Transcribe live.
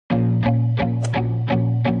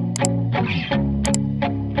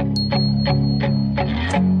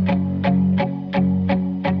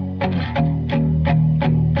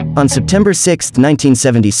On September 6,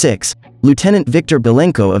 1976, Lieutenant Viktor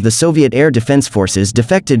Belenko of the Soviet Air Defense Forces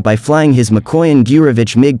defected by flying his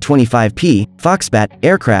Mikoyan-Gurevich MiG-25 Foxbat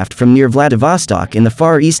aircraft from near Vladivostok in the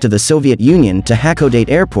far east of the Soviet Union to Hakodate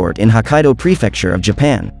Airport in Hokkaido Prefecture of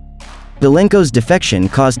Japan. Belenko's defection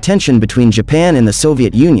caused tension between Japan and the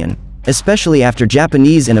Soviet Union, especially after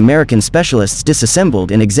Japanese and American specialists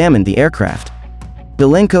disassembled and examined the aircraft.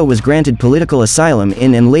 Belenko was granted political asylum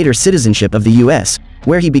in and later citizenship of the US,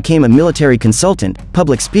 where he became a military consultant,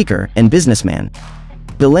 public speaker, and businessman.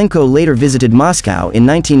 Belenko later visited Moscow in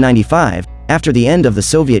 1995, after the end of the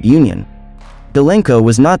Soviet Union. Belenko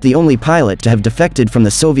was not the only pilot to have defected from the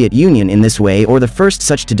Soviet Union in this way or the first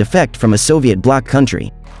such to defect from a Soviet bloc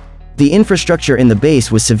country. The infrastructure in the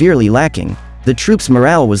base was severely lacking, the troops'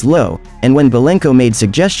 morale was low, and when Belenko made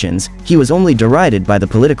suggestions, he was only derided by the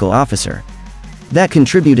political officer. That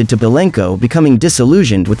contributed to Belenko becoming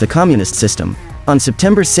disillusioned with the communist system. On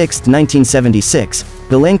September 6, 1976,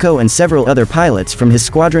 Belenko and several other pilots from his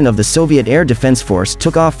squadron of the Soviet Air Defense Force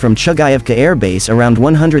took off from Chugayevka Air Base around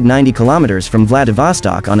 190 kilometers from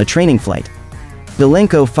Vladivostok on a training flight.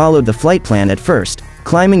 Belenko followed the flight plan at first,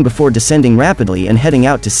 climbing before descending rapidly and heading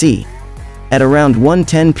out to sea. At around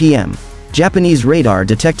 1:10 p.m., Japanese radar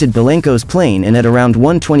detected Belenko's plane, and at around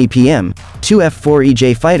 1:20 p.m., two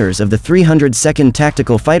F-4EJ fighters of the 302nd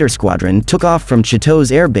Tactical Fighter Squadron took off from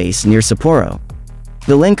Chito's Air Base near Sapporo.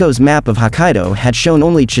 Belenko's map of Hokkaido had shown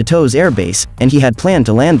only Chito's Air Base, and he had planned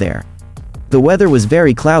to land there. The weather was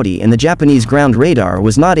very cloudy and the Japanese ground radar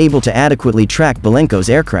was not able to adequately track Belenko's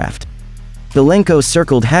aircraft. Belenko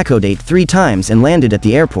circled Hakodate 3 times and landed at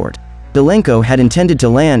the airport. Belenko had intended to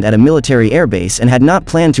land at a military airbase and had not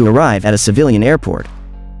planned to arrive at a civilian airport.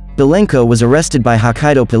 Belenko was arrested by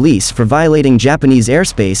Hokkaido police for violating Japanese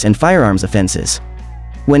airspace and firearms offenses.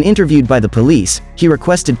 When interviewed by the police, he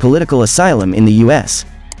requested political asylum in the US.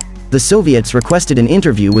 The Soviets requested an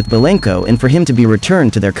interview with Belenko and for him to be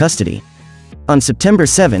returned to their custody. On September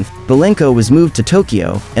 7, Belenko was moved to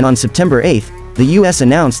Tokyo, and on September 8, the US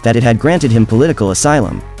announced that it had granted him political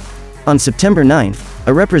asylum. On September 9,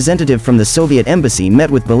 a representative from the Soviet embassy met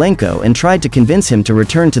with Belenko and tried to convince him to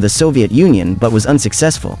return to the Soviet Union but was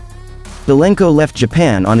unsuccessful. Belenko left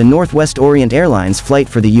Japan on a Northwest Orient Airlines flight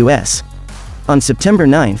for the US. On September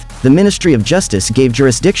 9, the Ministry of Justice gave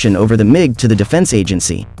jurisdiction over the MiG to the Defense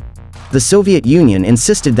Agency. The Soviet Union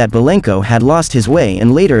insisted that Belenko had lost his way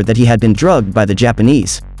and later that he had been drugged by the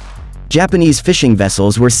Japanese. Japanese fishing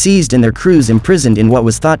vessels were seized and their crews imprisoned in what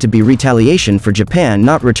was thought to be retaliation for Japan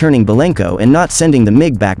not returning Belenko and not sending the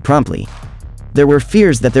MiG back promptly. There were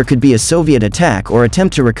fears that there could be a Soviet attack or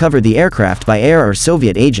attempt to recover the aircraft by air or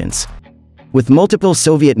Soviet agents. With multiple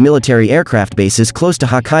Soviet military aircraft bases close to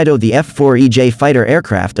Hokkaido, the F-4EJ fighter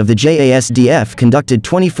aircraft of the JASDF conducted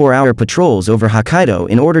 24-hour patrols over Hokkaido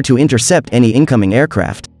in order to intercept any incoming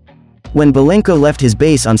aircraft. When Belenko left his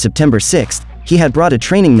base on September 6, he had brought a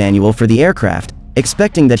training manual for the aircraft,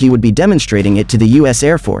 expecting that he would be demonstrating it to the US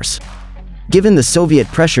Air Force. Given the Soviet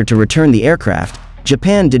pressure to return the aircraft,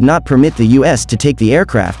 Japan did not permit the US to take the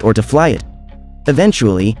aircraft or to fly it.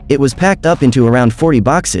 Eventually, it was packed up into around 40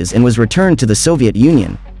 boxes and was returned to the Soviet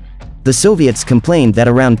Union. The Soviets complained that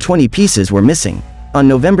around 20 pieces were missing. On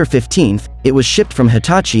November 15, it was shipped from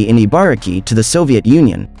Hitachi in Ibaraki to the Soviet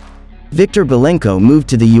Union. Viktor Belenko moved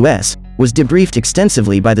to the US, was debriefed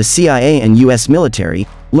extensively by the CIA and US military,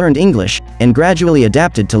 learned English, and gradually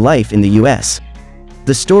adapted to life in the US.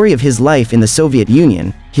 The story of his life in the Soviet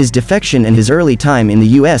Union, his defection and his early time in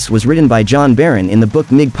the US was written by John Barron in the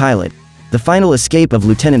book MiG Pilot, The Final Escape of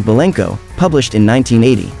Lieutenant Belenko, published in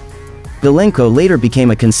 1980. Belenko later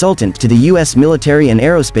became a consultant to the US military and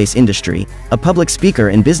aerospace industry, a public speaker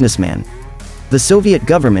and businessman. The Soviet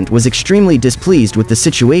government was extremely displeased with the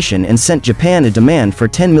situation and sent Japan a demand for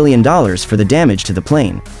 $10 million for the damage to the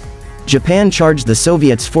plane. Japan charged the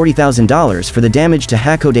Soviets $40,000 for the damage to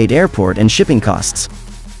Hakodate Airport and shipping costs.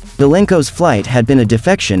 Belenko's flight had been a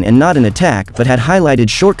defection and not an attack but had highlighted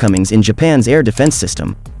shortcomings in Japan's air defense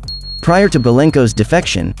system. Prior to Belenko's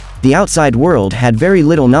defection, the outside world had very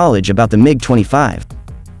little knowledge about the MiG-25.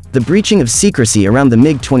 The breaching of secrecy around the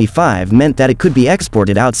MiG-25 meant that it could be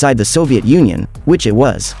exported outside the Soviet Union, which it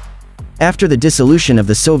was. After the dissolution of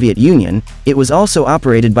the Soviet Union, it was also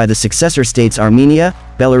operated by the successor states Armenia,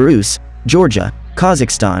 Belarus, Georgia,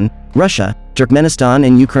 Kazakhstan, Russia, Turkmenistan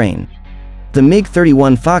and Ukraine. The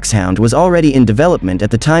MiG-31 Foxhound was already in development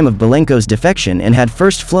at the time of Belenko's defection and had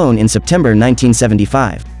first flown in September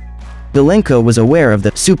 1975. Belenko was aware of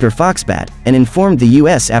the Super Foxbat and informed the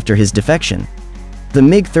US after his defection. The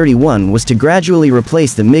MiG-31 was to gradually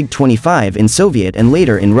replace the MiG-25 in Soviet and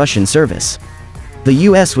later in Russian service. The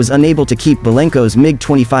US was unable to keep Belenko's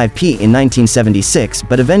MiG-25P in 1976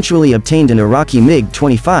 but eventually obtained an Iraqi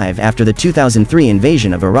MiG-25 after the 2003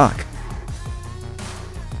 invasion of Iraq.